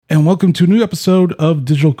and welcome to a new episode of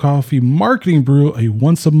Digital Coffee Marketing Brew, a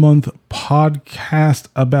once-a-month podcast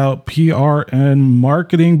about PR and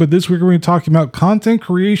marketing. But this week we're going to be talking about content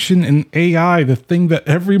creation and AI, the thing that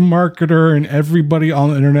every marketer and everybody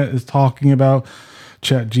on the internet is talking about.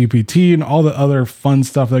 ChatGPT and all the other fun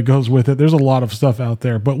stuff that goes with it. There's a lot of stuff out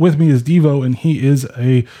there. But with me is Deevo, and he is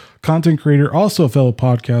a content creator, also a fellow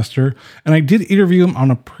podcaster. And I did interview him on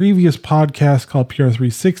a previous podcast called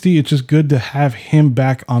PR360. It's just good to have him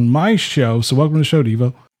back on my show. So welcome to the show,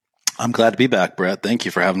 Deevo. I'm glad to be back, Brett. Thank you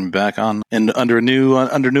for having me back on and under a new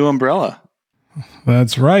umbrella.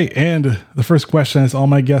 That's right. And the first question is all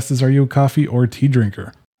my guests is, are you a coffee or tea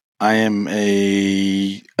drinker? I am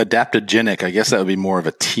a adaptogenic. I guess that would be more of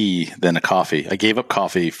a tea than a coffee. I gave up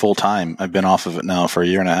coffee full time. I've been off of it now for a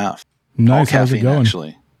year and a half. Nice. All caffeine, how's it going?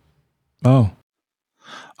 Actually. Oh,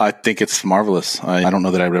 I think it's marvelous. I don't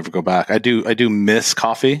know that I would ever go back. I do miss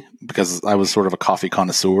coffee because I was sort of a coffee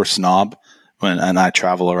connoisseur snob and I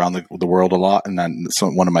travel around the world a lot. And then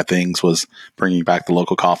one of my things was bringing back the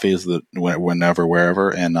local coffees that whenever,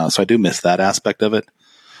 wherever. And so I do miss that aspect of it.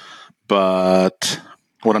 But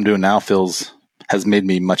what I'm doing now has made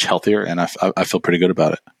me much healthier, and I feel pretty good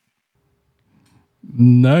about it.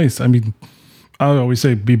 Nice. I mean, I always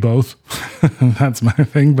say be both. That's my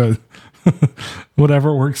thing, but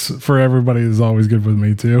whatever works for everybody is always good with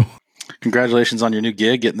me too. Congratulations on your new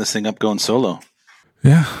gig, getting this thing up going solo.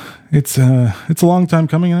 Yeah, it's a long time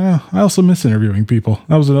coming. I also miss interviewing people.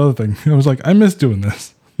 That was another thing. I was like, I miss doing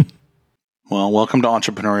this. Well, welcome to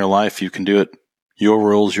entrepreneurial life. You can do it your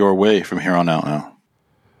rules, your way from here on out now.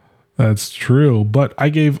 That's true. But I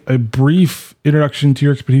gave a brief introduction to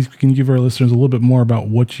your expertise. Can you give our listeners a little bit more about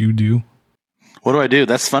what you do? What do I do?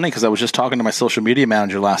 That's funny because I was just talking to my social media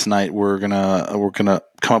manager last night. We're gonna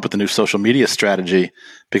come up with a new social media strategy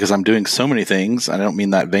because I'm doing so many things. I don't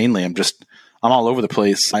mean that vainly. I'm all over the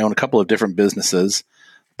place. I own a couple of different businesses,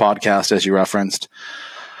 podcast as you referenced,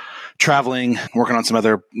 traveling, working on some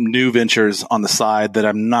other new ventures on the side that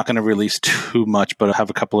I'm not going to release too much, but I have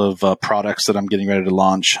a couple of products that I'm getting ready to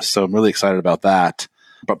launch. So I'm really excited about that.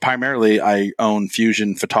 But primarily, I own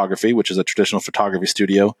Fusion Photography, which is a traditional photography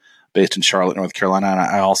studio based in Charlotte, North Carolina. And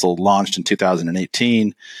I also launched in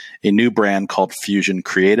 2018 a new brand called Fusion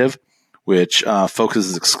Creative, which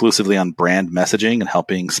focuses exclusively on brand messaging and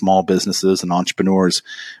helping small businesses and entrepreneurs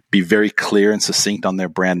be very clear and succinct on their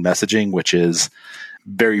brand messaging, which is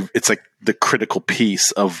it's like the critical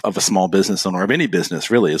piece of a small business owner, of any business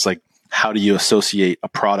really. It's like, how do you associate a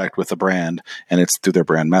product with a brand? And it's through their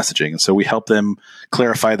brand messaging. And so we help them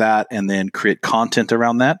clarify that and then create content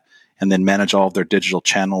around that and then manage all of their digital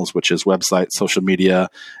channels, which is website, social media,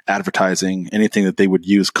 advertising, anything that they would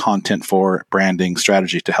use content for, branding,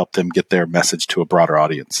 strategy to help them get their message to a broader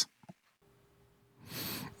audience.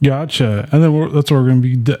 Gotcha. And then that's what we're going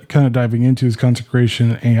to be kind of diving into is content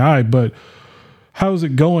creation and AI. But how's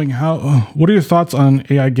it going? What are your thoughts on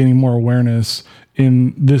AI gaining more awareness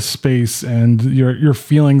in this space and your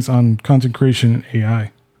feelings on content creation and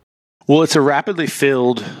AI? Well, it's a rapidly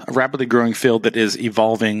growing field that is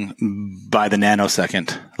evolving by the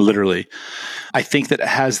nanosecond, literally. I think that it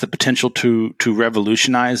has the potential to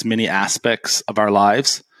revolutionize many aspects of our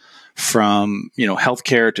lives, from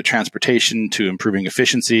healthcare to transportation to improving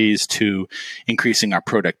efficiencies to increasing our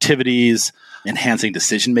productivities, enhancing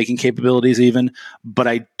decision-making capabilities even. But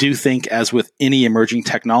I do think, as with any emerging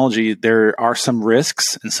technology, there are some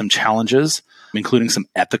risks and some challenges, including some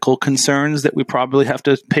ethical concerns that we probably have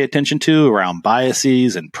to pay attention to around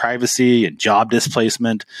biases and privacy and job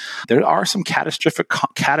displacement. There are some catastrophic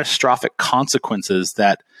consequences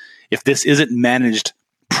that, if this isn't managed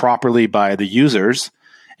properly by the users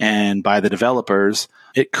and by the developers,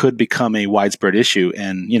 it could become a widespread issue.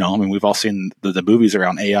 And, we've all seen the movies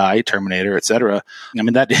around AI, Terminator, et cetera.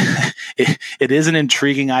 It is an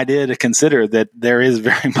intriguing idea to consider that there is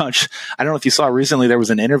very much, I don't know if you saw recently, there was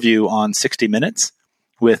an interview on 60 Minutes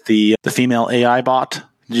with the female AI bot.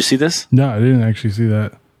 Did you see this? No, I didn't actually see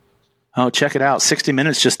that. Oh, check it out. 60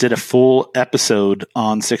 Minutes just did a full episode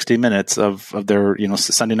on 60 Minutes of their,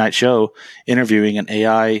 Sunday night show interviewing an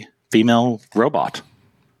AI female robot.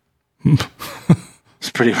 It's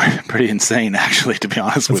pretty insane, actually, to be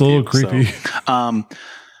honest with you. It's a little creepy. So,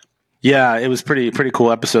 yeah, it was pretty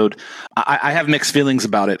cool episode. I have mixed feelings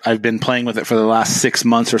about it. I've been playing with it for the last 6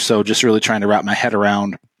 months or so, just really trying to wrap my head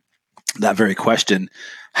around that very question.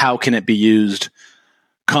 How can it be used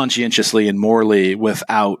conscientiously and morally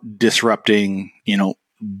without disrupting too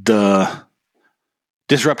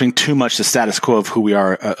much the status quo of who we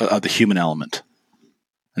are, of the human element?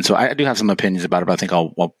 And so I do have some opinions about it, but I think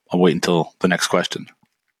I'll wait until the next question.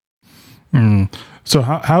 So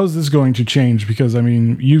how is this going to change? Because I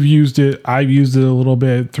mean, you've used it, I've used it a little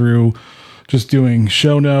bit through just doing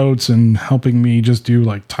show notes and helping me just do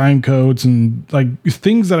like time codes and like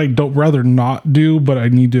things that I don't rather not do, but I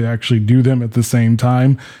need to actually do them at the same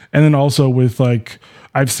time. And then also with like,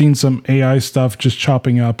 I've seen some AI stuff just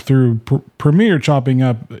chopping up through Premiere, chopping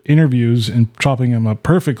up interviews and chopping them up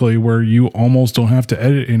perfectly where you almost don't have to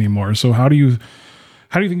edit anymore. So how do you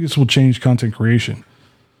think this will change content creation?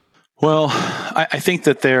 Well, I think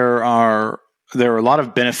that there are a lot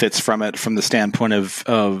of benefits from it from the standpoint of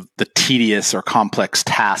the tedious or complex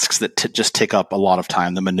tasks that just take up a lot of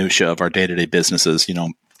time, the minutia of our day-to-day businesses. You know,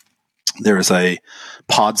 there is a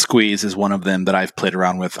Pod Squeeze is one of them that I've played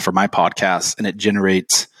around with for my podcast, and it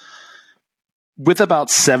generates with about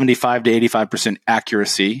 75 to 85%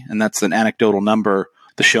 accuracy, and that's an anecdotal number,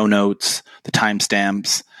 the show notes, the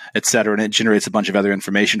timestamps, et cetera, and it generates a bunch of other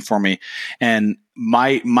information for me. And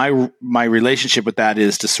my relationship with that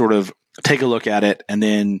is to sort of take a look at it and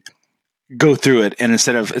then go through it. And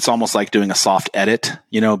instead of, it's almost like doing a soft edit,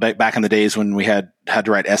 you know, back in the days when we had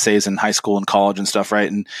to write essays in high school and college and stuff,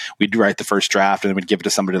 right? And we'd write the first draft and then we'd give it to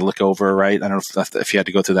somebody to look over, right? I don't know if you had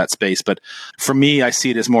to go through that space, but for me, I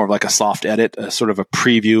see it as more of like a soft edit, a sort of a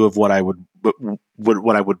preview of what I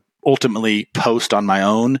would ultimately post on my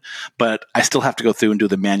own, but I still have to go through and do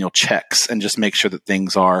the manual checks and just make sure that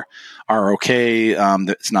things are okay.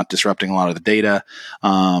 That it's not disrupting a lot of the data.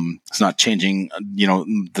 It's not changing, you know,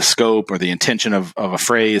 the scope or the intention of a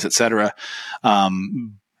phrase, et cetera.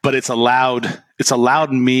 But it's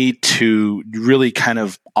allowed me to really kind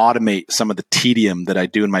of automate some of the tedium that I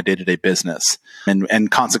do in my day-to-day business and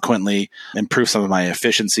consequently improve some of my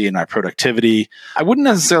efficiency and my productivity. I wouldn't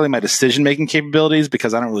necessarily my decision-making capabilities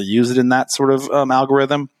because I don't really use it in that sort of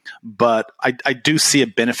algorithm, but I do see a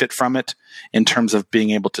benefit from it in terms of being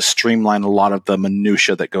able to streamline a lot of the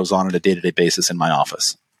minutia that goes on a day-to-day basis in my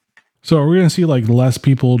office. So are we going to see like less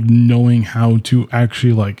people knowing how to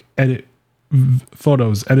actually like edit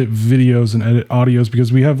photos, edit videos, and edit audios,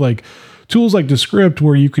 because we have like tools like Descript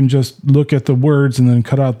where you can just look at the words and then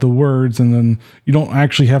cut out the words, and then you don't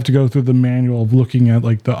actually have to go through the manual of looking at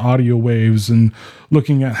like the audio waves and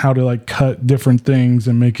looking at how to like cut different things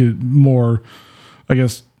and make it more, I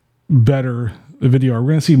guess, better video. Are we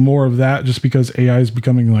going to see more of that just because AI is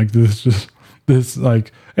becoming like this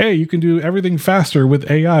like, hey, you can do everything faster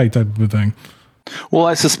with AI type of a thing? Well,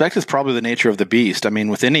 I suspect it's probably the nature of the beast. I mean,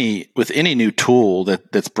 with any new tool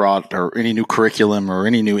that's brought, or any new curriculum, or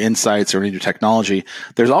any new insights, or any new technology,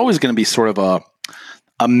 there's always going to be sort of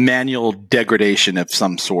a manual degradation of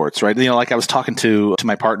some sorts, right? You know, like I was talking to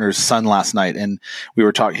my partner's son last night, and we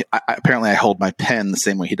were talking. Apparently, I hold my pen the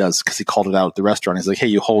same way he does because he called it out at the restaurant. He's like, "Hey,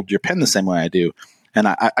 you hold your pen the same way I do." And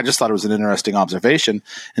I just thought it was an interesting observation.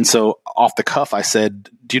 And so, off the cuff, I said,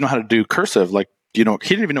 "Do you know how to do cursive?" Like, he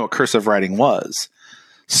didn't even know what cursive writing was.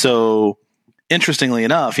 So interestingly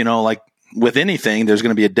enough, you know, like with anything, there's going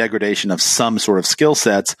to be a degradation of some sort of skill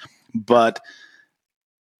sets, but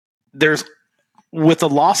with the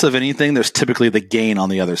loss of anything, there's typically the gain on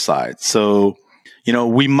the other side. So, you know,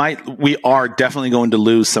 we are definitely going to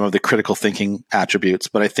lose some of the critical thinking attributes,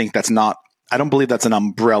 but I don't believe that's an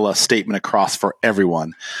umbrella statement across for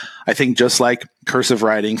everyone. I think just like cursive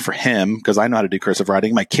writing for him, because I know how to do cursive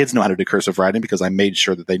writing, my kids know how to do cursive writing because I made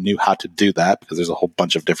sure that they knew how to do that, because there's a whole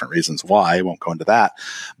bunch of different reasons why. I won't go into that.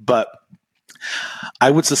 But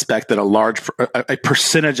I would suspect that a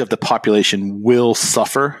percentage of the population will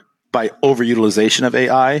suffer by overutilization of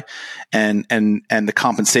AI, and the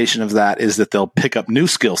compensation of that is that they'll pick up new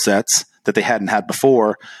skill sets that they hadn't had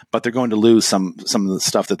before, but they're going to lose some of the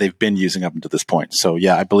stuff that they've been using up until this point. So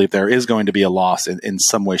yeah, I believe there is going to be a loss in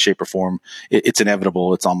some way, shape, or form. It's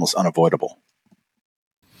inevitable. It's almost unavoidable.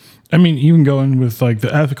 I mean, even going with like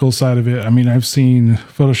the ethical side of it, I mean, I've seen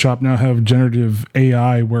Photoshop now have generative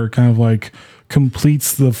AI where it kind of like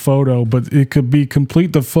completes the photo, but it could be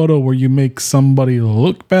complete the photo where you make somebody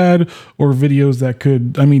look bad, or videos that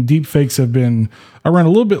could, I mean, deep fakes have been around a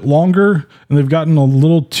little bit longer and they've gotten a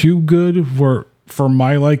little too good for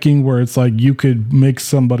my liking, where it's like you could make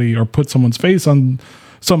somebody or put someone's face on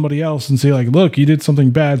somebody else and say like, look, you did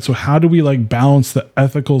something bad. So how do we like balance the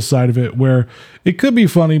ethical side of it where it could be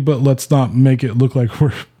funny, but let's not make it look like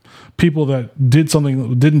we're people that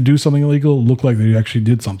didn't do something illegal look like they actually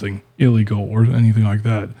did something illegal or anything like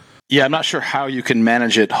that. Yeah, I'm not sure how you can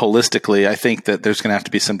manage it holistically. I think that there's going to have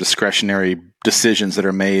to be some discretionary decisions that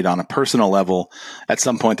are made on a personal level. At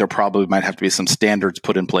some point, there probably might have to be some standards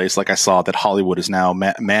put in place. Like I saw that Hollywood is now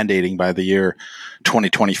mandating by the year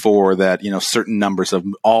 2024 that, you know, certain numbers of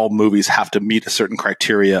all movies have to meet a certain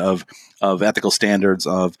criteria of ethical standards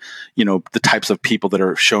of, the types of people that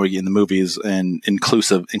are showing in the movies and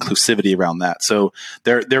inclusivity around that. So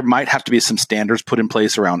there might have to be some standards put in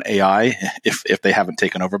place around AI if they haven't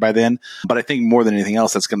taken over by then. But I think more than anything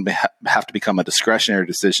else, that's going to have to become a discretionary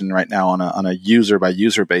decision right now on a user by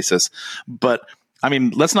user basis. But I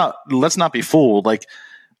mean, let's not be fooled. Like,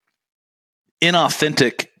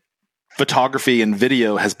 inauthentic photography and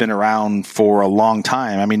video has been around for a long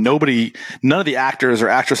time. I mean, none of the actors or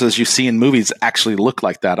actresses you see in movies actually look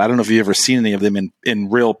like that. I don't know if you've ever seen any of them in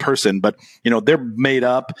real person, but they're made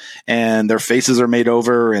up and their faces are made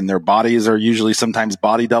over and their bodies are usually sometimes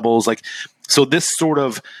body doubles. Like, so this sort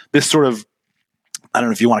of I don't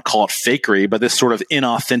know if you want to call it fakery, but this sort of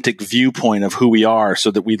inauthentic viewpoint of who we are so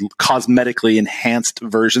that we cosmetically enhanced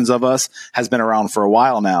versions of us has been around for a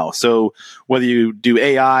while now. So whether you do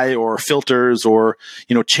AI or filters or,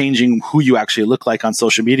 changing who you actually look like on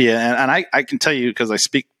social media. And I can tell you, because I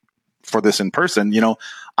speak for this in person,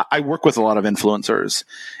 I work with a lot of influencers,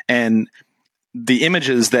 and the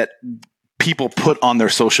images that people put on their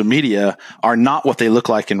social media are not what they look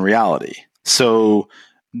like in reality. So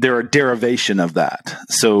they're a derivation of that.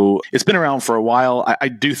 So it's been around for a while. I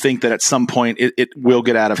do think that at some point it will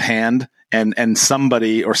get out of hand, and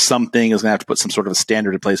somebody or something is going to have to put some sort of a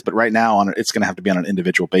standard in place. But right now it's going to have to be on an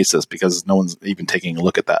individual basis because no one's even taking a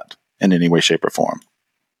look at that in any way, shape, or form.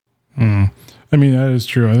 I mean, that is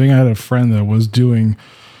true. I think I had a friend that was doing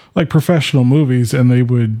like professional movies, and they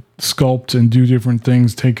would sculpt and do different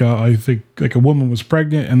things, take out, I think like a woman was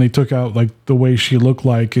pregnant and they took out like the way she looked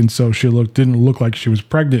like. And so she didn't look like she was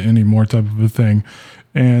pregnant anymore, type of a thing.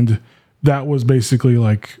 And that was basically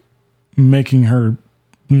like making her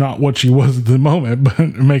not what she was at the moment, but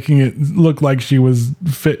making it look like she was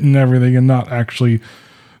fit and everything and not actually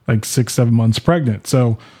like 6-7 months pregnant.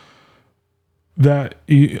 So that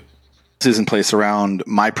is in place around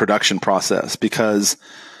my production process, because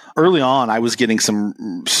early on, I was getting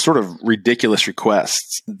some sort of ridiculous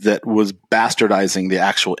requests that was bastardizing the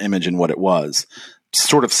actual image and what it was.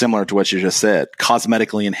 Sort of similar to what you just said,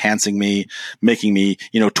 cosmetically enhancing me, making me,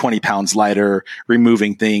 20 pounds lighter,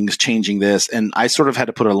 removing things, changing this. And I sort of had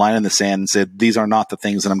to put a line in the sand and said, these are not the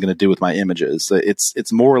things that I'm going to do with my images.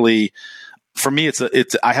 It's morally, for me,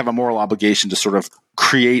 I have a moral obligation to sort of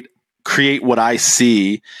create what I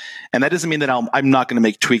see. And that doesn't mean that I'm not going to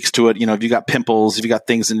make tweaks to it. If you got pimples, if you got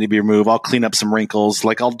things that need to be removed, I'll clean up some wrinkles.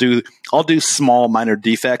 Like I'll do small minor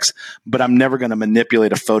defects, but I'm never going to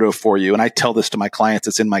manipulate a photo for you. And I tell this to my clients.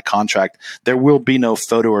 It's in my contract. There will be no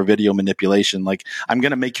photo or video manipulation. Like, I'm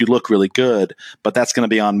going to make you look really good, but that's going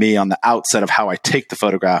to be on me on the outset of how I take the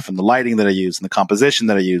photograph and the lighting that I use and the composition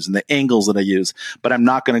that I use and the angles that I use. But I'm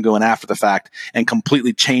not going to go in after the fact and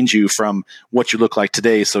completely change you from what you look like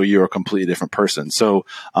today, so you're a completely different person. So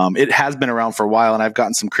it has been around for a while, and I've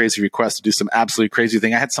gotten some crazy requests to do some absolutely crazy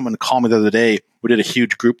thing. I had someone call me the other day. We did a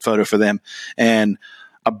huge group photo for them, and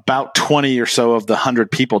about 20 or so of the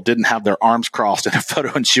 100 people didn't have their arms crossed in a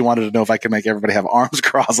photo, and she wanted to know if I could make everybody have arms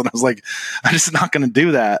crossed. And I was like, I'm just not going to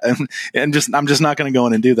do that. And I'm just not going to go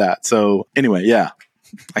in and do that. So anyway, yeah,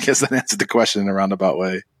 I guess that answered the question in a roundabout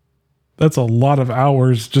way. That's a lot of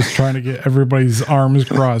hours just trying to get everybody's arms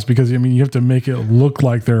crossed, because I mean, you have to make it look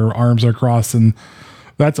like their arms are crossed, and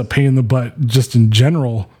that's a pain in the butt just in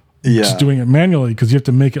general. Yeah. Just doing it manually, because you have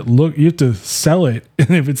to make it look, you have to sell it.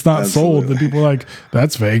 And if it's not sold, then people are like,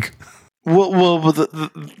 that's fake. Well,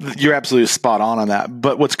 you're absolutely spot on that.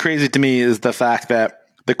 But what's crazy to me is the fact that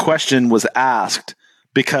the question was asked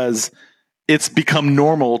because it's become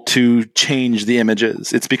normal to change the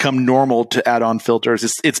images. It's become normal to add on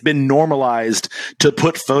filters. It's been normalized to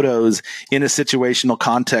put photos in a situational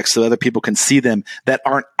context so other people can see them that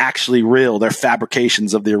aren't actually real. They're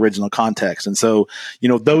fabrications of the original context. And so,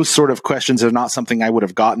 those sort of questions are not something I would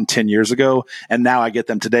have gotten 10 years ago. And now I get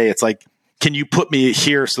them today. It's like, can you put me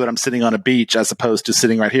here so that I'm sitting on a beach as opposed to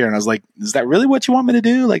sitting right here? And I was like, is that really what you want me to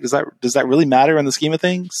do? Like, does that really matter in the scheme of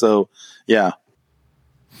things? So, yeah.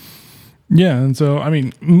 Yeah, and so, I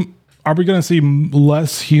mean, are we going to see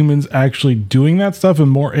less humans actually doing that stuff and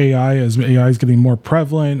more AI as AI is getting more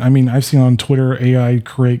prevalent? I mean, I've seen on Twitter AI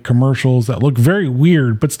create commercials that look very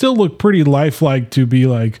weird, but still look pretty lifelike, to be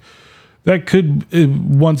like, that could,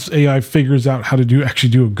 once AI figures out how to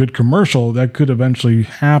actually do a good commercial, that could eventually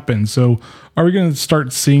happen. So are we going to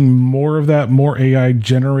start seeing more of that, more AI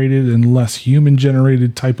generated and less human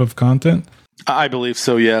generated type of content? I believe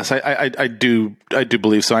so. Yes, I do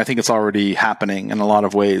believe so. I think it's already happening in a lot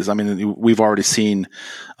of ways. I mean, we've already seen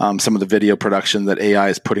some of the video production that AI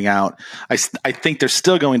is putting out. I think there's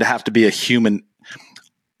still going to have to be a human.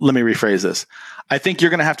 Let me rephrase this. I think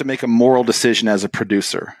you're going to have to make a moral decision as a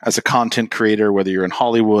producer, as a content creator, whether you're in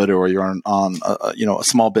Hollywood or you're on a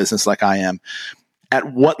small business like I am.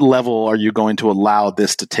 At what level are you going to allow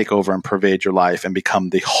this to take over and pervade your life and become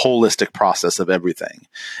the holistic process of everything?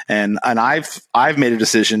 And I've made a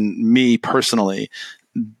decision, me personally,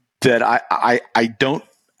 that I don't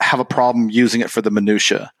have a problem using it for the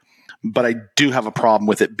minutia, but I do have a problem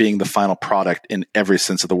with it being the final product in every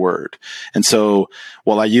sense of the word. And so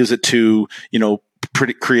while I use it to,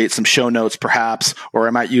 create some show notes perhaps, or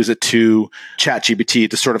I might use it to ChatGPT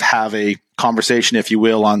to sort of have a conversation, if you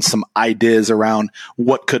will, on some ideas around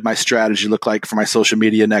what could my strategy look like for my social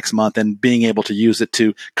media next month, and being able to use it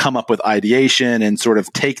to come up with ideation and sort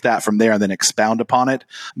of take that from there and then expound upon it.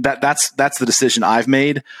 That's the decision I've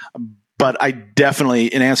made. But I definitely,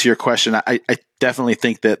 in answer to your question, I definitely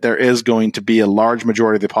think that there is going to be a large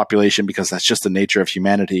majority of the population, because that's just the nature of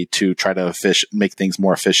humanity, to try to make things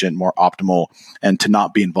more efficient, more optimal, and to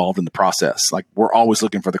not be involved in the process. Like, we're always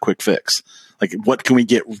looking for the quick fix. Like, what can we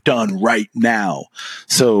get done right now?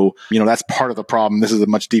 So, that's part of the problem. This is a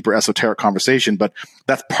much deeper esoteric conversation, but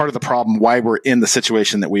that's part of the problem why we're in the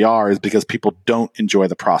situation that we are, is because people don't enjoy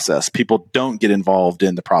the process. People don't get involved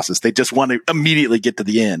in the process. They just want to immediately get to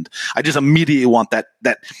the end. I just immediately want that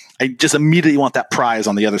prize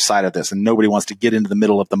on the other side of this. And nobody wants to get into the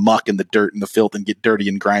middle of the muck and the dirt and the filth and get dirty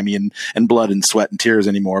and grimy and blood and sweat and tears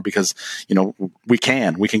anymore, because, we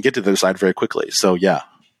can get to the other side very quickly. So yeah.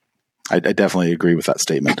 I definitely agree with that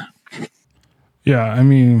statement. Yeah, I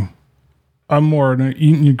mean, I'm more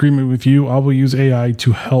in agreement with you. I will use AI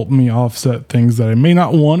to help me offset things that I may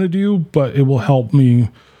not want to do, but it will help me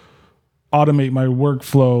automate my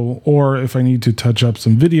workflow. Or if I need to touch up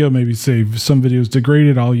some video, maybe save some videos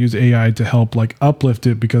degraded, I'll use AI to help uplift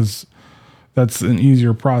it, because that's an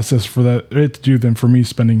easier process for it to do than for me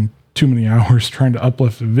spending too many hours trying to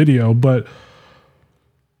uplift a video. But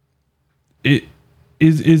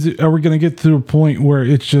are we going to get to a point where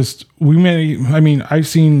it's just, I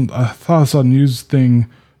saw a news thing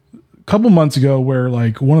a couple months ago where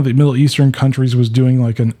one of the Middle Eastern countries was doing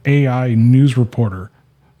an AI news reporter.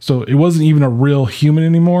 So it wasn't even a real human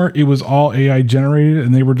anymore. It was all AI generated,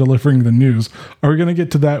 and they were delivering the news. Are we going to get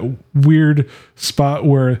to that weird spot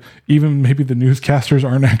where even maybe the newscasters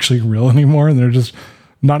aren't actually real anymore, and they're just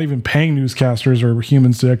not even paying newscasters or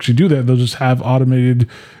humans to actually do that? They'll just have automated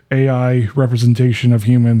AI representation of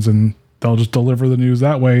humans, and they'll just deliver the news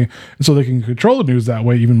that way. And so they can control the news that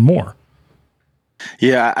way even more.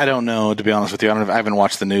 Yeah, I don't know, to be honest with you. I haven't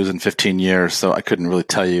watched the news in 15 years, so I couldn't really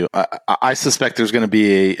tell you. I suspect there's going to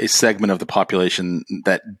be a segment of the population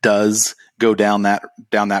that does go down that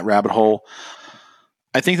rabbit hole.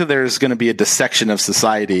 I think that there's going to be a dissection of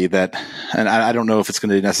society that, and I don't know if it's going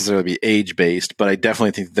to necessarily be age-based, but I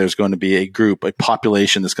definitely think that there's going to be a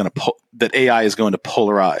population that AI is going to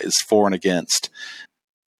polarize for and against.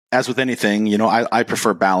 As with anything, I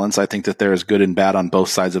prefer balance. I think that there is good and bad on both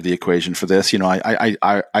sides of the equation for this.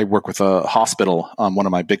 I work with a hospital, one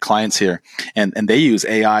of my big clients here, and they use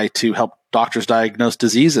AI to help doctors diagnose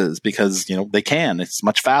diseases because, they can. It's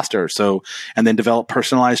much faster. So, and then develop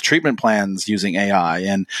personalized treatment plans using AI,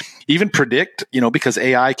 and even predict, because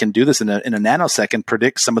AI can do this in a nanosecond,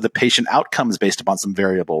 predict some of the patient outcomes based upon some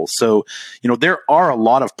variables. So, there are a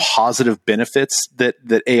lot of positive benefits that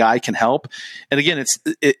AI can help. And again,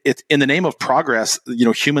 it's in the name of progress.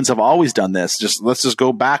 Humans have always done this. Let's just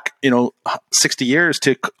go back, 60 years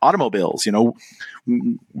to automobiles.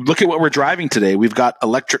 Look at what we're driving today. We've got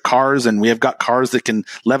electric cars, and we have got cars that can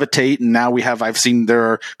levitate. And now I've seen there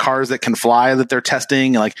are cars that can fly that they're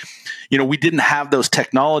testing. We didn't have those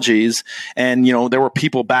technologies. And, there were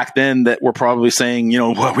people back then that were probably saying,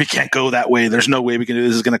 well, we can't go that way. There's no way we can do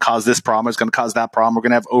this. It's going to cause this problem. It's going to cause that problem. We're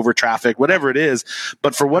going to have over traffic, whatever it is.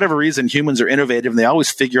 But for whatever reason, humans are innovative, and they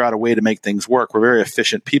always figure out a way to make things work. We're very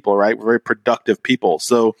efficient people, right? We're very productive people.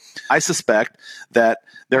 So I suspect that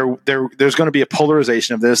there's going to be a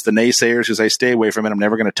polarization of this. The naysayers who say, stay away from it, I'm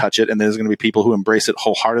never going to touch it. And there's going to be people who embrace it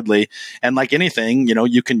wholeheartedly. And like anything,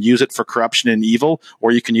 you can use it for corruption and evil,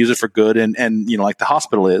 or you can use it for good and like the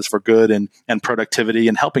hospital is, for good and productivity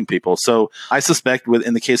and helping people. So I suspect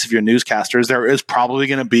in the case of your newscasters, there is probably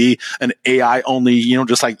going to be an AI only,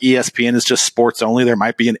 just like ESPN is just sports only. There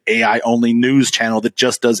might be an AI only news channel that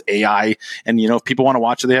just does AI. And, if people want to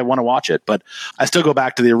watch it, they want to watch it. But I still go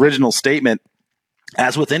back to the original statement.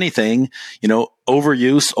 As with anything,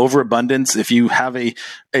 overuse, overabundance, if you have a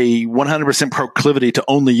 100% proclivity to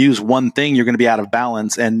only use one thing, you're going to be out of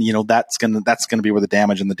balance. And, that's going to be where the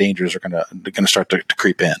damage and the dangers are going to start to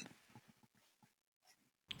creep in.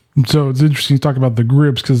 So it's interesting to talk about the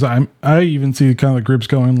groups, because I even see kind of the groups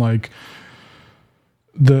going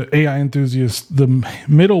the AI enthusiasts, the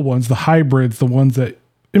middle ones, the hybrids, the ones that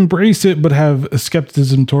embrace it but have a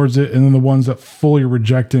skepticism towards it, and then the ones that fully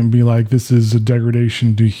reject it and be like, this is a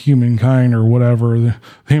degradation to humankind or whatever.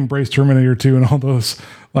 They embrace Terminator 2 and all those,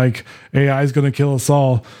 like, AI is going to kill us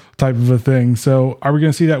all type of a thing. So are we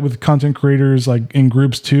going to see that with content creators, like in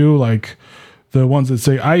groups too? Like the ones that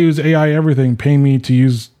say, I use AI everything, pay me to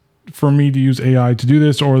use AI to do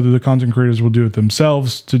this, or the content creators will do it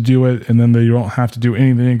themselves to do it, and then they don't have to do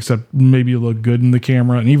anything except maybe look good in the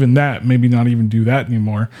camera, and even that, maybe not even do that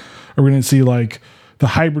anymore. Are we going to see like the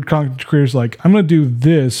hybrid content creators like, I'm going to do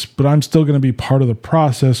this, but I'm still going to be part of the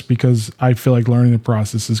process because I feel like learning the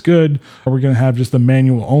process is good? Are we going to have just the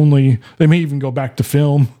manual only? They may even go back to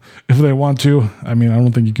film if they want to. I mean, I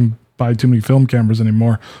don't think you can buy too many film cameras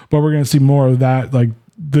anymore, but we're going to see more of that, like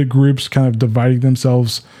the groups kind of dividing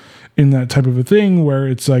themselves in that type of a thing where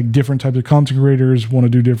it's like different types of content creators want to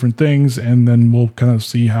do different things, and then we'll kind of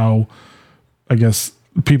see how, I guess,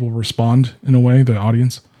 people respond in a way, the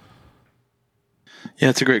audience. Yeah,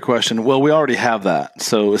 it's a great question. Well, we already have that.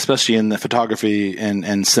 So especially in the photography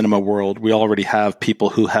and cinema world, we already have people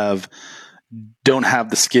who don't have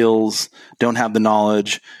the skills, don't have the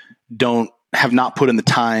knowledge, have not put in the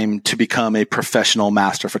time to become a professional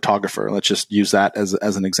master photographer. Let's just use that as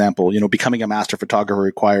an example. Becoming a master photographer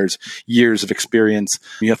requires years of experience.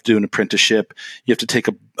 You have to do an apprenticeship. You have to take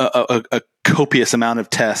a copious amount of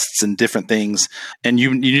tests and different things. And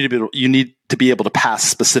you need to be able to pass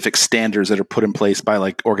specific standards that are put in place by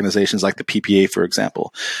like organizations like the PPA, for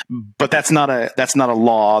example. But that's not a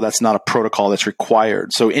law. That's not a protocol that's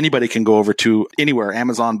required. So anybody can go over to anywhere,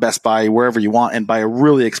 Amazon, Best Buy, wherever you want, and buy a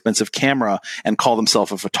really expensive camera and call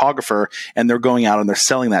themselves a photographer. And they're going out and they're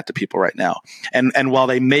selling that to people right now. And while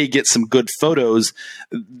they may get some good photos,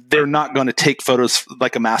 they're not going to take photos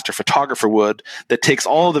like a master photographer would, that takes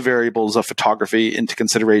all the variables of photography into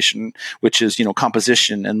consideration, which is,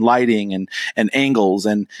 composition and lighting and angles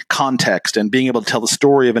and context and being able to tell the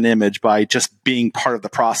story of an image by just being part of the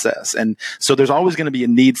process. And so there's always going to be a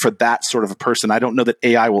need for that sort of a person. I don't know that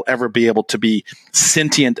AI will ever be able to be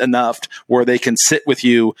sentient enough where they can sit with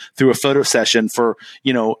you through a photo session for,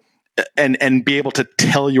 and be able to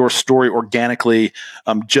tell your story organically,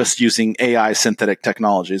 just using AI synthetic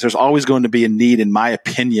technologies. There's always going to be a need, in my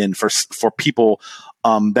opinion, for people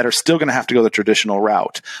that are still going to have to go the traditional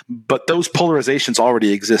route. But those polarizations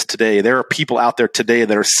already exist today. There are people out there today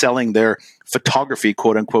that are selling their photography,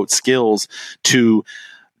 quote unquote, skills to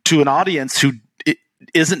an audience who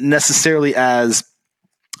isn't necessarily as,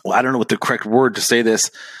 well, I don't know what the correct word to say this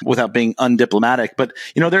without being undiplomatic, but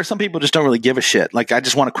there are some people who just don't really give a shit. Like, I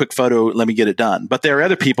just want a quick photo, let me get it done. But there are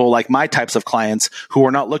other people, like my types of clients, who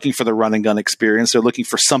are not looking for the run and gun experience. They're looking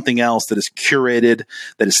for something else that is curated,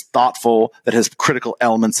 that is thoughtful, that has critical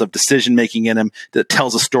elements of decision making in them, that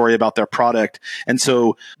tells a story about their product. And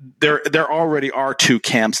so there already are two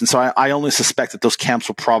camps. And so I only suspect that those camps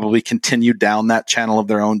will probably continue down that channel of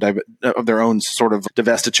their own sort of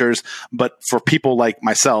divestitures. But for people like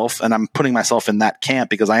myself, and I'm putting myself in that camp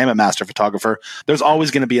because I am a master photographer, there's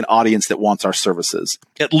always going to be an audience that wants our services,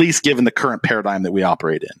 at least given the current paradigm that we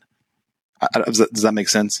operate in. Does that make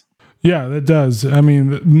sense? Yeah, that does. I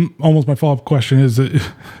mean, almost my follow-up question is that,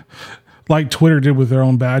 like Twitter did with their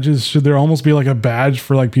own badges, should there almost be like a badge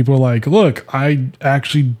for like people like, look, I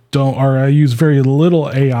actually don't, or I use very little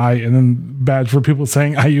AI, and then badge for people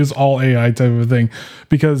saying I use all AI type of thing?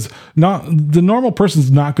 Because the normal person's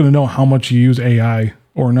not going to know how much you use AI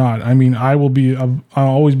or not. I mean, I'll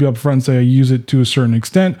always be upfront and say I use it to a certain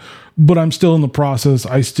extent, but I'm still in the process.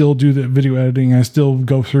 I still do the video editing. I still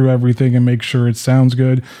go through everything and make sure it sounds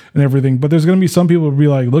good and everything. But there's going to be some people who will be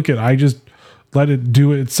like, look, I just let it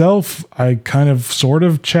do it itself. I kind of sort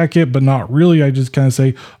of check it, but not really. I just kind of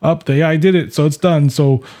say, the AI did it, so it's done.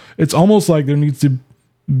 So it's almost like there needs to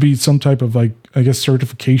be some type of, like, I guess,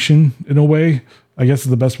 certification in a way, I guess is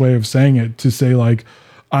the best way of saying it, to say like,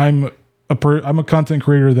 I'm a content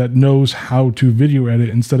creator that knows how to video edit,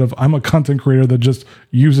 instead of I'm a content creator that just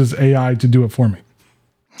uses AI to do it for me.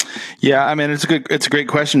 Yeah, I mean, it's a great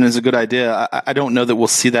question. It's a good idea. I don't know that we'll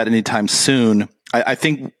see that anytime soon. I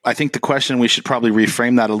think the question we should probably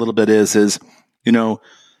reframe that a little bit is,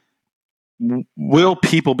 will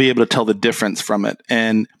people be able to tell the difference from it?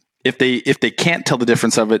 And if they can't tell the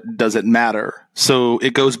difference of it, does it matter? So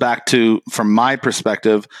it goes back to, from my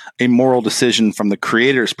perspective, a moral decision from the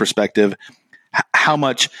creator's perspective. How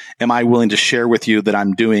much am I willing to share with you that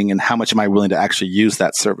I'm doing, and how much am I willing to actually use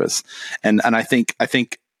that service? And I think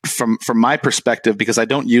from my perspective, because I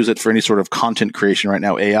don't use it for any sort of content creation right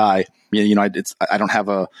now, AI, I don't have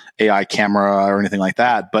a AI camera or anything like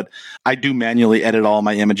that, but I do manually edit all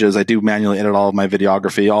my images. I do manually edit all of my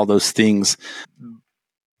videography, all those things.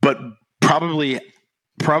 But probably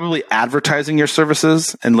advertising your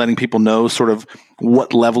services and letting people know sort of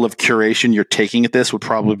what level of curation you're taking at this would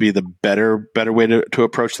probably be the better way to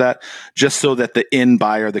approach that, just so that the end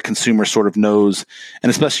buyer, the consumer, sort of knows,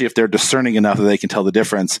 and especially if they're discerning enough that they can tell the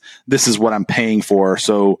difference, this is what I'm paying for,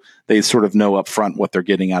 so they sort of know upfront what they're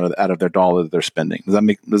getting out of their dollar that they're spending. Does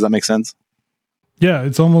that make sense? Yeah,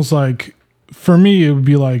 it's almost like, for me, it would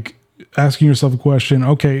be like asking yourself a question.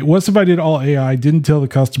 Okay, what's if I did all AI, didn't tell the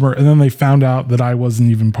customer, and then they found out that I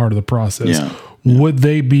wasn't even part of the process? Yeah. Would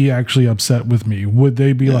they be actually upset with me? Would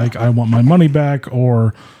they be like, I want my money back,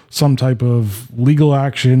 or some type of legal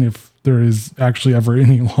action if there is actually ever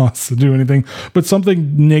any loss to do anything, but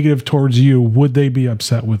something negative towards you? Would they be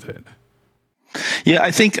upset with it? Yeah, I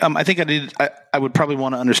think I would probably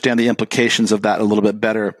want to understand the implications of that a little bit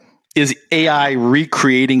better. Is AI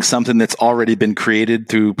recreating something that's already been created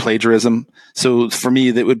through plagiarism? So for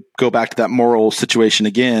me, that would go back to that moral situation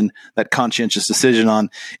again, that conscientious decision on,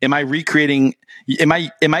 am I creating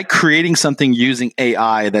something using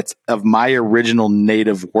AI that's of my original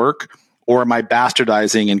native work, or am I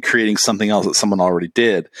bastardizing and creating something else that someone already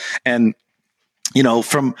did? And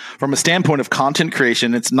from a standpoint of content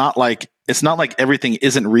creation, it's not like everything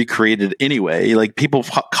isn't recreated anyway. Like, people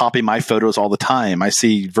copy my photos all the time. I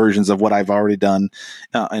see versions of what I've already done,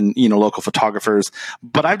 and local photographers.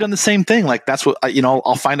 But I've done the same thing. Like, that's what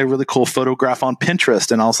I'll find a really cool photograph on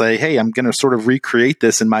Pinterest, and I'll say, hey, I'm going to sort of recreate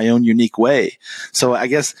this in my own unique way. So I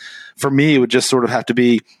guess for me, it would just sort of have to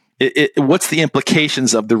be, what's the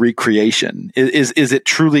implications of the recreation? Is it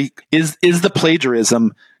truly is the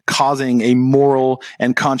plagiarism causing a moral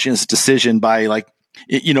and conscious decision by, like,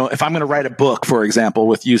 if I'm going to write a book, for example,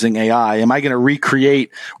 with using AI, am I going to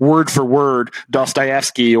recreate word for word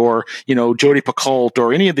Dostoevsky or, Jodi Picoult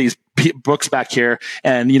or any of these books back here?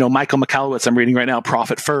 And, Michael Michalowicz, I'm reading right now,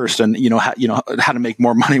 Profit First, and, how to make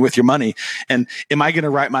more money with your money. And am I going to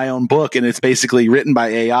write my own book and it's basically written by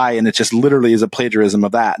AI and it just literally is a plagiarism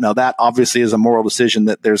of that? Now, that obviously is a moral decision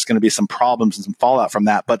that there's going to be some problems and some fallout from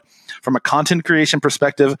that. But from a content creation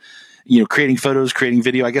perspective, creating photos, creating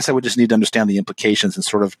video, I guess I would just need to understand the implications and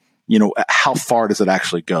sort of, how far does it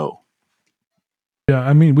actually go? Yeah,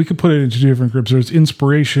 I mean, we could put it into two different groups. There's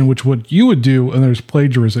inspiration, which what you would do, and there's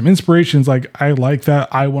plagiarism. Inspiration is like, I like that.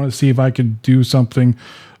 I want to see if I could do something,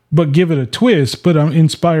 but give it a twist. But I'm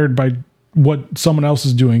inspired by what someone else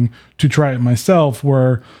is doing to try it myself,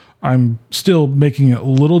 where I'm still making it a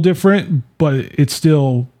little different, but it's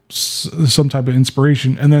still some type of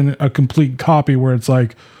inspiration. And then a complete copy where it's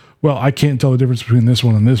like, well, I can't tell the difference between this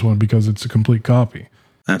one and this one because it's a complete copy.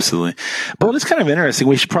 Absolutely. But it's kind of interesting.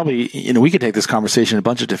 We should probably, we could take this conversation in a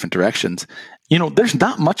bunch of different directions. There's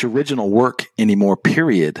not much original work anymore,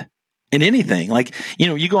 period, in anything. Like,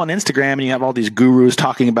 you go on Instagram and you have all these gurus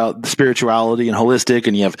talking about spirituality and holistic,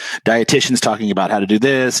 and you have dietitians talking about how to do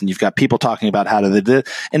this, and you've got people talking about how to do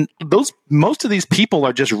this. And most of these people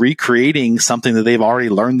are just recreating something that they've already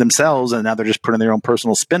learned themselves, and now they're just putting their own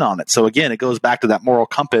personal spin on it. So again, it goes back to that moral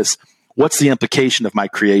compass. What's the implication of my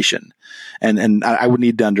creation? And I would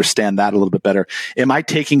need to understand that a little bit better. Am I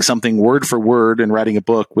taking something word for word and writing a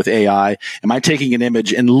book with AI? Am I taking an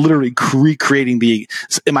image and literally recreating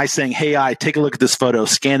am I saying, hey, AI, take a look at this photo,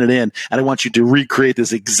 scan it in, and I want you to recreate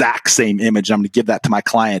this exact same image. I'm going to give that to my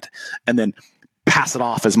client and then pass it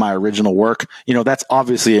off as my original work. That's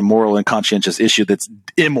obviously a moral and conscientious issue that's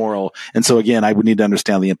immoral. And so again, I would need to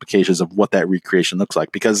understand the implications of what that recreation looks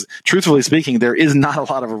like, because truthfully speaking, there is not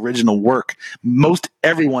a lot of original work. Most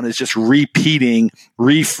everyone is just repeating,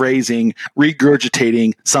 rephrasing,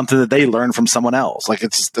 regurgitating something that they learned from someone else. Like,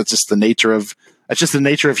 that's just the nature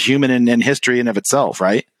of human and history in of itself,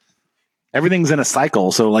 right? Everything's in a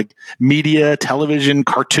cycle. So like media, television,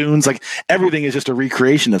 cartoons, like everything is just a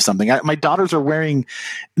recreation of something. My daughters are wearing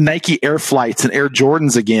Nike Air Flights and Air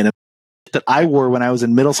Jordans again that I wore when I was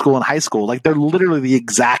in middle school and high school. Like, they're literally the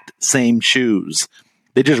exact same shoes.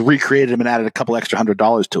 They just recreated them and added a couple extra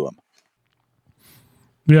 $100 to them.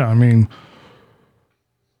 Yeah, I mean,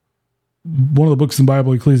 one of the books in the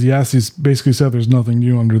Bible, Ecclesiastes, basically said there's nothing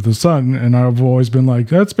new under the sun. And I've always been like,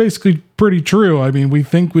 that's basically pretty true. I mean, we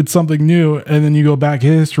think with something new, and then you go back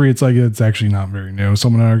in history, it's like, it's actually not very new.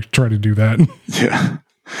 Someone tried to do that. Yeah.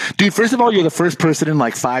 Dude, first of all, you're the first person in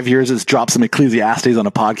like 5 years that's dropped some Ecclesiastes on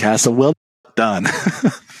a podcast. So well done.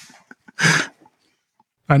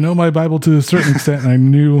 I know my Bible to a certain extent,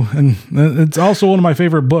 and it's also one of my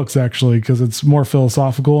favorite books, actually, because it's more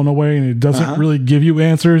philosophical in a way, and it doesn't really give you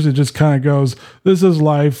answers. It just kind of goes, this is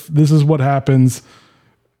life. This is what happens.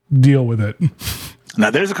 deal with it.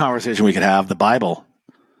 Now, there's a conversation we could have, the Bible,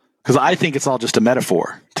 because I think it's all just a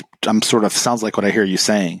metaphor. I'm sort of, sounds like what I hear you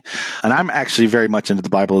saying. And I'm actually very much into the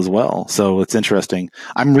Bible as well. So it's interesting.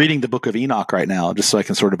 I'm reading the book of Enoch right now, just so I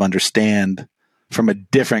can sort of understand from a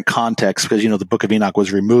different context, because, the book of Enoch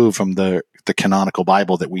was removed from the canonical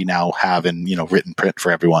Bible that we now have in, written print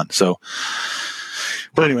for everyone. So,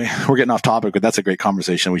 but anyway, we're getting off topic, but that's a great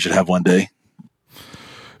conversation we should have one day.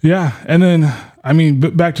 Yeah. And then,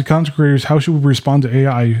 but back to content creators, how should we respond to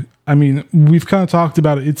AI? We've kind of talked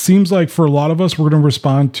about it. It seems like for a lot of us, we're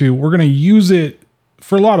going to use it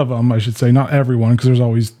for a lot of them, I should say, not everyone, because there's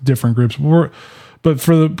always different groups. But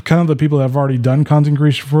for the kind of the people that have already done content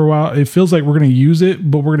creation for a while, it feels like we're going to use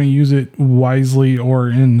it, but we're going to use it wisely or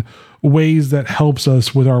in ways that helps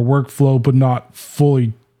us with our workflow, but not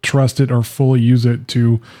fully trust it or fully use it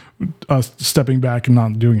to us stepping back and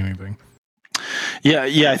not doing anything. Yeah.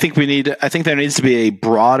 I think there needs to be a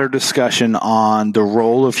broader discussion on the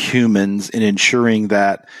role of humans in ensuring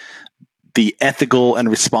that the ethical and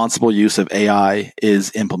responsible use of AI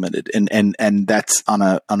is implemented, and that's on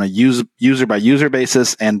a user by user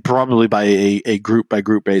basis, and probably by a group by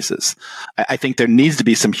group basis. I think there needs to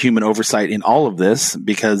be some human oversight in all of this,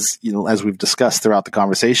 because as we've discussed throughout the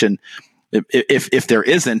conversation, if there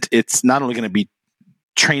isn't, it's not only going to be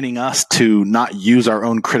training us to not use our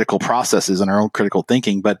own critical processes and our own critical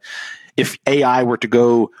thinking, but if AI were to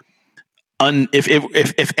go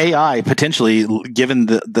if AI potentially, given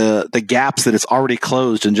the gaps that it's already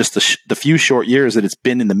closed in just the few short years that it's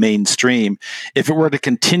been in the mainstream, if it were to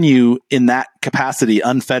continue in that capacity,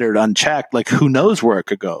 unfettered, unchecked, like who knows where it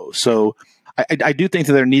could go. So I do think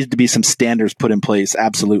that there needs to be some standards put in place,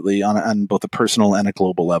 absolutely, on both a personal and a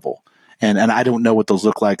global level. And I don't know what those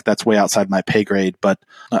look like. That's way outside my pay grade, but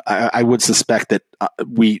I would suspect that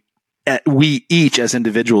we each as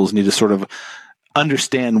individuals need to sort of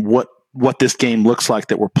understand what this game looks like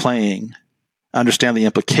that we're playing, understand the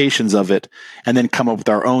implications of it, and then come up with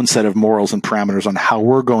our own set of morals and parameters on how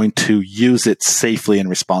we're going to use it safely and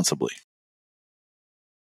responsibly.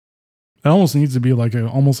 It almost needs to be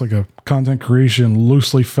almost like a content creation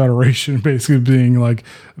loosely federation, basically being like,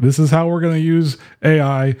 this is how we're going to use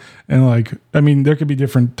AI. And there could be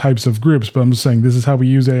different types of groups, but I'm just saying, this is how we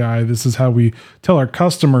use AI. This is how we tell our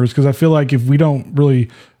customers. Cause I feel like if we don't really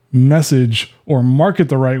message or market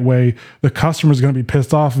the right way, the customer is going to be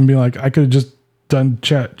pissed off and be like, I could have just done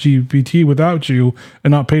Chat GPT without you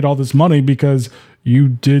and not paid all this money because you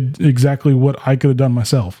did exactly what I could have done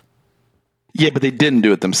myself. Yeah, but they didn't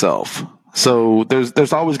do it themselves. So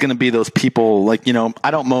there's always going to be those people like,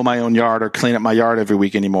 I don't mow my own yard or clean up my yard every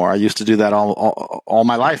week anymore. I used to do that all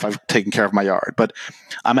my life. I've taken care of my yard, but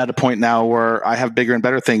I'm at a point now where I have bigger and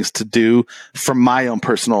better things to do from my own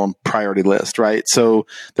personal priority list, right? So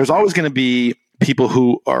there's always going to be people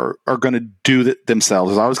who are going to do it themselves.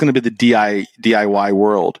 There's always going to be the DIY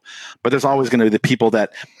world, but there's always going to be the people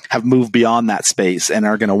that have moved beyond that space and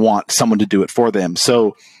are going to want someone to do it for them.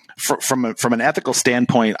 So from an ethical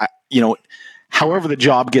standpoint, however the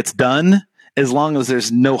job gets done, as long as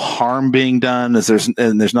there's no harm being done,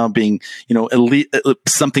 there's not being,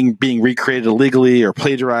 something being recreated illegally or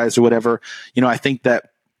plagiarized or whatever, I think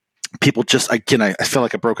that people just, again, I feel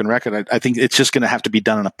like a broken record. I think it's just going to have to be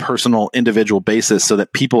done on a personal, individual basis so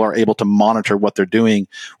that people are able to monitor what they're doing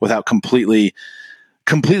without completely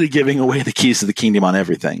giving away the keys to the kingdom on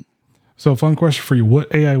everything. So, fun question for you.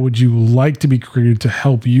 What AI would you like to be created to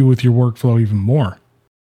help you with your workflow even more?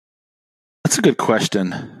 That's a good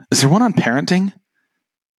question. Is there one on parenting?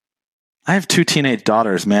 I have 2 teenage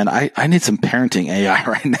daughters, man. I need some parenting AI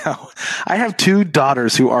right now. I have 2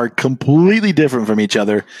 daughters who are completely different from each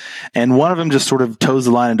other. And one of them just sort of toes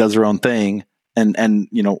the line and does her own thing and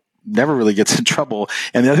never really gets in trouble.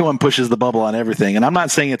 And the other one pushes the bubble on everything. And I'm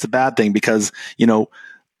not saying it's a bad thing because,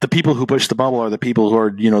 the people who push the bubble are the people who are,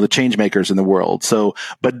 the change makers in the world. So,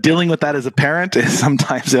 but dealing with that as a parent is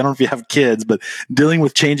sometimes, I don't know if you have kids, but dealing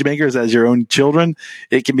with change makers as your own children,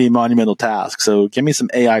 it can be a monumental task. So give me some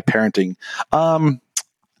AI parenting.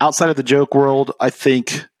 Outside of the joke world, I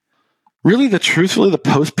think really the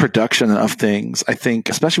post-production of things, I think,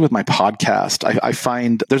 especially with my podcast, I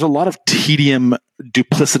find there's a lot of tedium,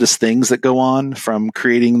 duplicitous things that go on, from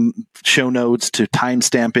creating show notes to time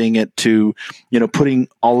stamping it to, putting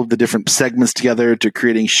all of the different segments together to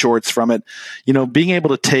creating shorts from it. Being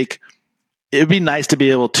able to it'd be nice to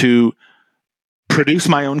be able to produce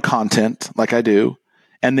my own content like I do,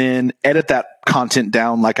 and then edit that content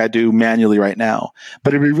down like I do manually right now.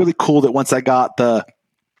 But it'd be really cool that once I got the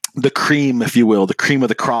the cream, if you will, the cream of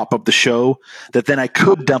the crop of the show, that then I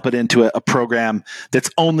could dump it into a program that's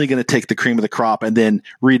only going to take the cream of the crop and then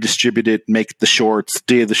redistribute it, make the shorts,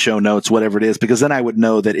 do the show notes, whatever it is, because then I would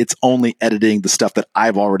know that it's only editing the stuff that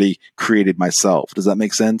I've already created myself. Does that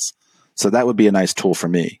make sense? So that would be a nice tool for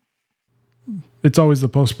me. It's always the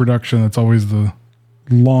post-production. That's always the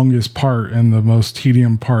longest part and the most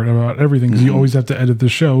tedium part about everything, because you always have to edit the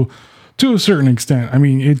show to a certain extent. I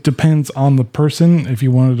mean, it depends on the person. If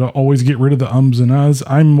you wanted to always get rid of the ums and uhs,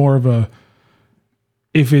 I'm more of a,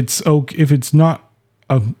 if it's not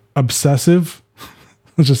obsessive,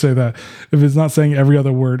 let's just say that. If it's not saying every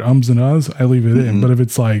other word ums and uhs, I leave it in. But if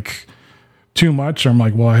it's like too much, I'm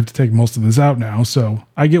like, well, I have to take most of this out now. So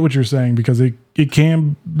I get what you're saying, because a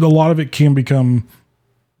lot of it can become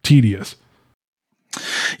tedious.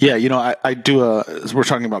 Yeah, I do we're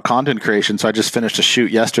talking about content creation. So I just finished a shoot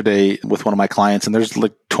yesterday with one of my clients, and there's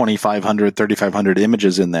like 2,500, 3,500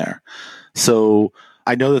 images in there. So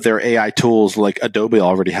I know that there are AI tools, like Adobe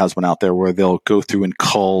already has one out there where they'll go through and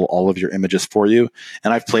cull all of your images for you.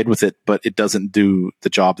 And I've played with it, but it doesn't do the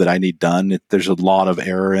job that I need done. There's a lot of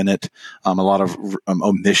error in it, a lot of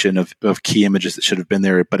omission of key images that should have been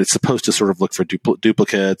there. But it's supposed to sort of look for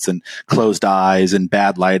duplicates and closed eyes and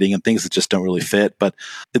bad lighting and things that just don't really fit. But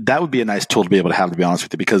that would be a nice tool to be able to have, to be honest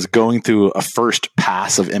with you, because going through a first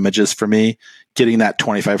pass of images for me, getting that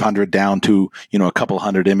 2,500 down to, a couple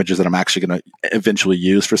hundred images that I'm actually going to eventually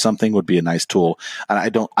use for something would be a nice tool.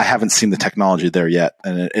 And I haven't seen the technology there yet.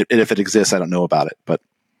 And if it exists, I don't know about it, but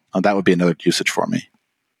that would be another usage for me.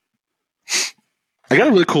 I got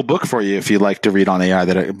a really cool book for you if you'd like to read on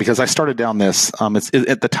AI because I started down this.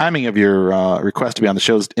 The timing of your request to be on the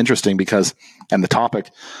show is interesting and the topic,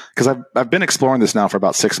 because I've been exploring this now for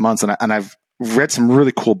about 6 months, and I've read some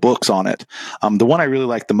really cool books on it. The one I really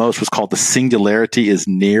liked the most was called "The Singularity is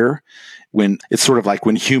Near," when it's sort of like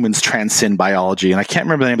when humans transcend biology. And I can't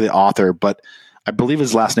remember the name of the author, but I believe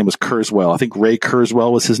his last name was Kurzweil. I think Ray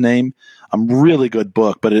Kurzweil was his name. Really good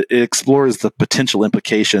book, but it explores the potential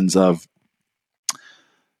implications of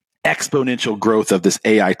exponential growth of this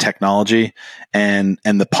AI technology and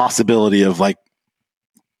the possibility of like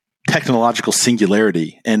technological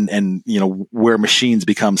singularity and where machines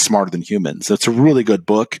become smarter than humans. So it's a really good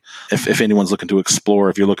book. If anyone's looking to explore,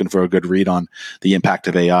 if you're looking for a good read on the impact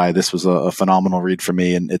of AI, this was a phenomenal read for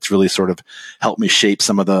me. And it's really sort of helped me shape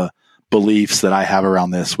some of the beliefs that I have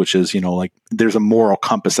around this, which is, like there's a moral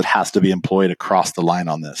compass that has to be employed across the line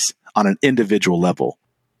on this on an individual level.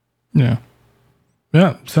 Yeah.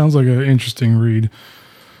 Yeah. Sounds like an interesting read.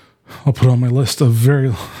 I'll put on my list a very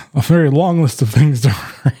long list of things to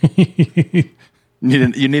read.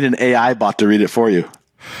 You need an AI bot to read it for you.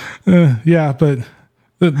 Yeah, but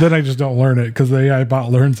then I just don't learn it because the AI bot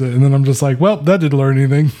learns it, and then I'm just like, well, that didn't learn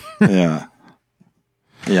anything. Yeah.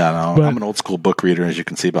 No, I'm an old school book reader, as you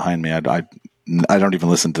can see behind me. I don't even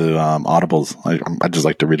listen to audibles. I just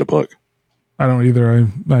like to read a book. I don't either.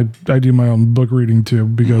 I do my own book reading too,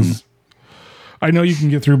 because I know you can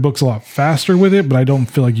get through books a lot faster with it, but I don't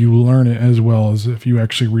feel like you learn it as well as if you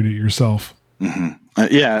actually read it yourself. Yeah,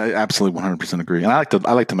 I absolutely 100% agree. And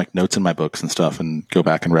I like to make notes in my books and stuff and go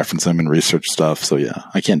back and reference them and research stuff. So yeah,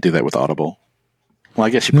 I can't do that with Audible. Well, I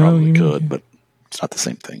guess you probably could, but it's not the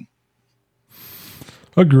same thing.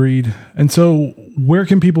 Agreed. And so where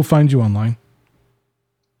can people find you online?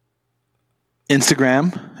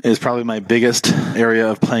 Instagram is probably my biggest area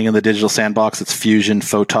of playing in the digital sandbox. It's Fusion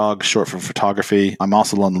Photog, short for photography. I'm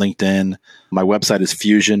also on LinkedIn. My website is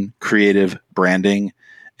Fusion Creative Branding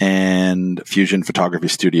and Fusion Photography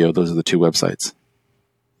Studio. Those are the two websites.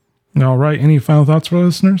 All right. Any final thoughts for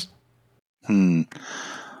listeners?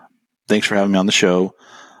 Thanks for having me on the show.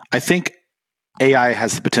 I think AI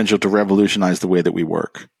has the potential to revolutionize the way that we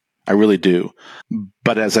work. I really do.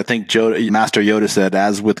 But as I think Master Yoda said,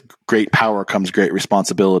 as with great power comes great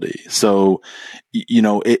responsibility. So,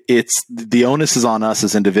 it's the onus is on us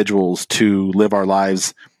as individuals to live our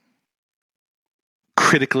lives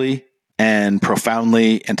critically and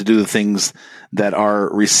profoundly, and to do the things that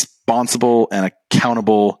are responsible and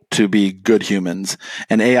accountable to be good humans.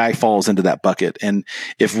 And AI falls into that bucket. And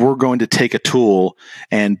if we're going to take a tool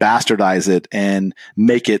and bastardize it and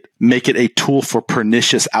make it a tool for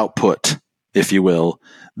pernicious output, if you will,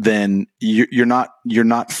 then you're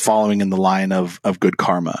not following in the line of good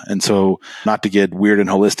karma. And so, not to get weird and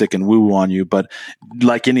holistic and woo-woo on you, but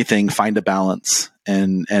like anything, find a balance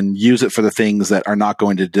and use it for the things that are not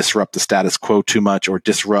going to disrupt the status quo too much or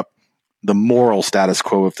disrupt the moral status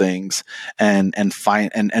quo of things and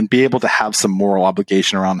be able to have some moral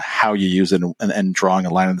obligation around how you use it and drawing a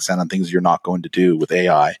line in the sand on things you're not going to do with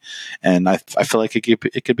AI. And I feel like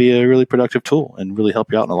it could be a really productive tool and really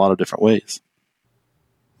help you out in a lot of different ways.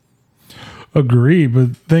 Agree,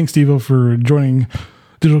 but thanks, Deevo, for joining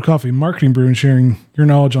Digital Coffee Marketing Brew and sharing your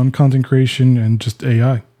knowledge on content creation and just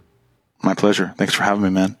AI. My pleasure. Thanks for having me,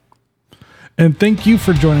 man. And thank you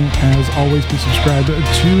for joining. As always, please subscribe to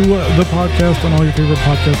the podcast on all your favorite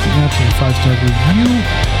podcasting apps with a 5-star review.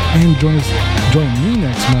 And join me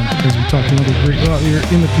next month as we talk to another great thought leader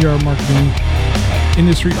in the PR marketing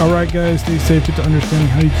industry. All right, guys, stay safe. Get to understanding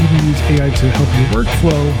how you can use AI to help your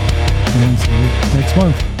workflow. And see you next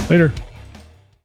month. Later.